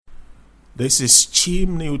This is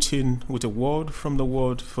Chim Newton with a word from the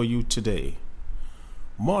Word for you today.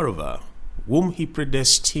 Moreover, whom he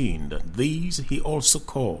predestined, these he also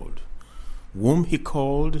called. Whom he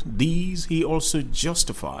called, these he also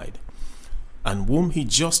justified. And whom he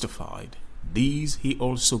justified, these he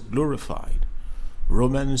also glorified.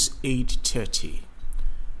 Romans 8:30.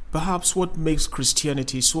 Perhaps what makes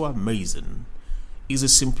Christianity so amazing is the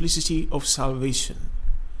simplicity of salvation.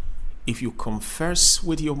 If you confess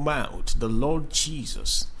with your mouth the Lord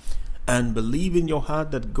Jesus and believe in your heart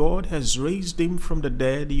that God has raised him from the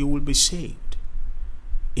dead, you will be saved.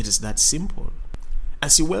 It is that simple.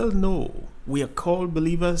 As you well know, we are called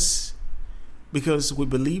believers because we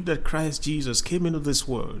believe that Christ Jesus came into this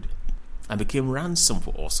world and became ransom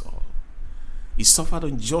for us all. He suffered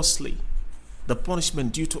unjustly the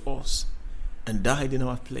punishment due to us and died in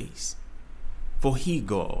our place. For he,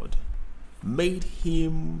 God, made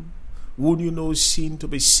him who knew no sin to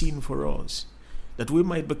be sin for us, that we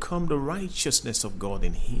might become the righteousness of God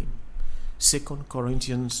in him. 2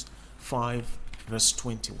 Corinthians 5 verse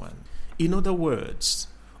 21. In other words,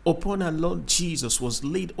 upon our Lord Jesus was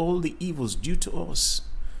laid all the evils due to us.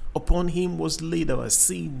 Upon him was laid our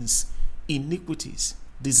sins, iniquities,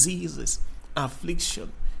 diseases,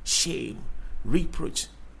 affliction, shame, reproach,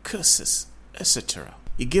 curses, etc.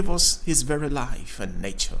 He gave us his very life and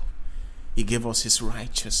nature. He gave us his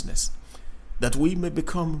righteousness, that we may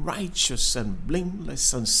become righteous and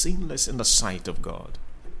blameless and sinless in the sight of God.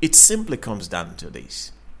 It simply comes down to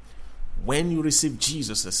this. When you receive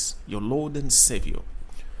Jesus as your Lord and Savior,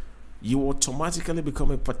 you automatically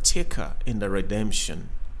become a partaker in the redemption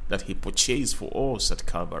that he purchased for us at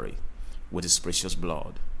Calvary with his precious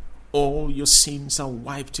blood. All your sins are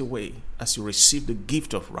wiped away as you receive the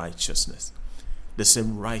gift of righteousness, the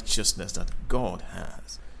same righteousness that God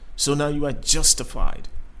has. So now you are justified.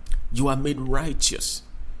 You are made righteous,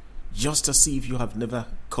 just as if you have never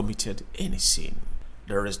committed any sin.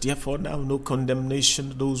 There is therefore now no condemnation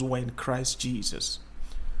to those who are in Christ Jesus.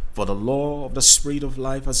 For the law of the Spirit of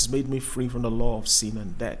life has made me free from the law of sin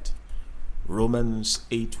and death. Romans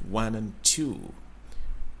 8:1 and 2.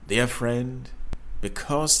 Dear friend,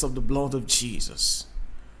 because of the blood of Jesus,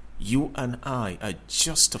 you and I are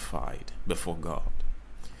justified before God.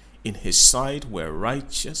 In his sight we're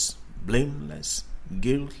righteous, blameless,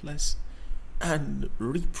 guiltless, and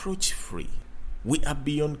reproach-free. We are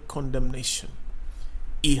beyond condemnation.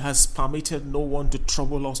 He has permitted no one to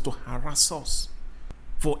trouble us, to harass us.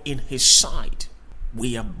 For in his sight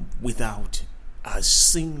we are without a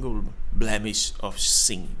single blemish of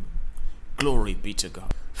sin. Glory be to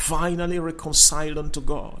God. Finally reconciled unto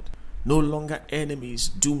God, no longer enemies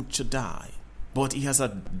doomed to die, but he has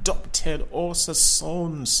adopted us as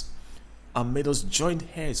sons and made us joint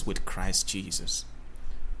heirs with Christ Jesus.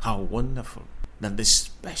 How wonderful that this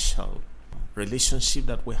special relationship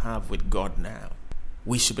that we have with God now,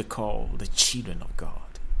 we should be called the children of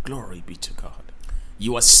God. Glory be to God.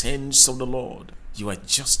 You are saints of the Lord. You are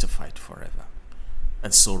justified forever.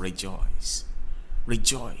 And so rejoice.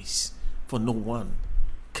 Rejoice, for no one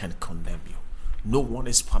can condemn you. No one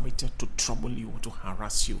is permitted to trouble you or to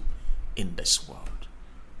harass you in this world.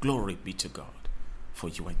 Glory be to God, for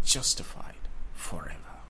you are justified forever.